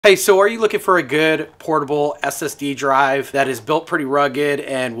Hey, so are you looking for a good portable SSD drive that is built pretty rugged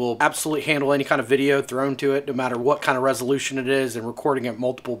and will absolutely handle any kind of video thrown to it, no matter what kind of resolution it is, and recording at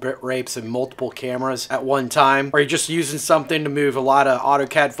multiple bit rates and multiple cameras at one time? Or are you just using something to move a lot of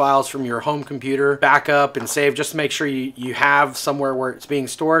AutoCAD files from your home computer, back up and save, just to make sure you have somewhere where it's being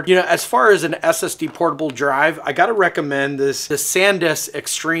stored? You know, as far as an SSD portable drive, I gotta recommend the SanDisk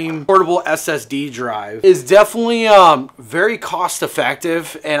Extreme portable SSD drive. Is definitely very cost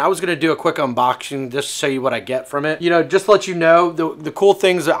effective. And I was going to do a quick unboxing just to show you what I get from it. You know, just to let you know, the cool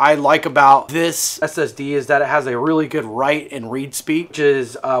things that I like about this SSD is that it has a really good write and read speed, which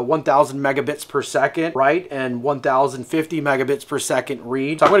is 1000 megabits per second write and 1050 megabits per second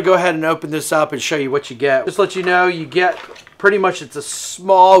read. So I'm going to go ahead and open this up and show you what you get. Just to let you know, you get pretty much, it's a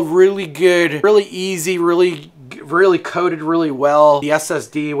small, really good, really easy, really coated really well. The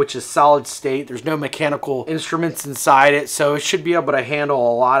SSD, which is solid state, there's no mechanical instruments inside it, so it should be able to handle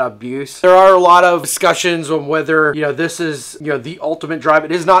a lot of abuse. There are a lot of discussions on whether, you know, this is, you know, the ultimate drive.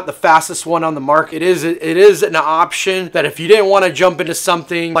 It is not the fastest one on the market. It is an option that if you didn't want to jump into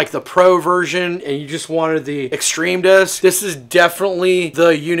something like the Pro version and you just wanted the Extreme Disk, this is definitely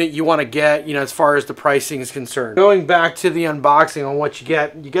the unit you want to get, you know, as far as the pricing is concerned. Going back to the unboxing on what you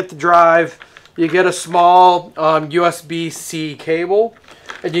get the drive. You get a small USB-C cable,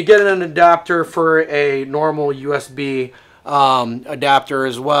 and you get an adapter for a normal USB adapter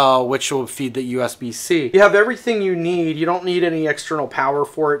as well, which will feed the USB-C. You have everything you need. You don't need any external power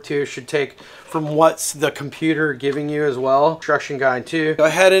for it too. It should take from what's the computer giving you as well. Instruction guide too. Go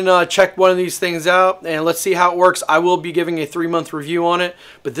ahead and check one of these things out and let's see how it works. I will be giving a 3-month review on it,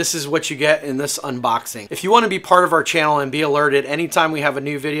 but this is what you get in this unboxing. If you want to be part of our channel and be alerted anytime we have a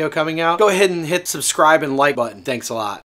new video coming out, go ahead and hit subscribe and like button. Thanks a lot.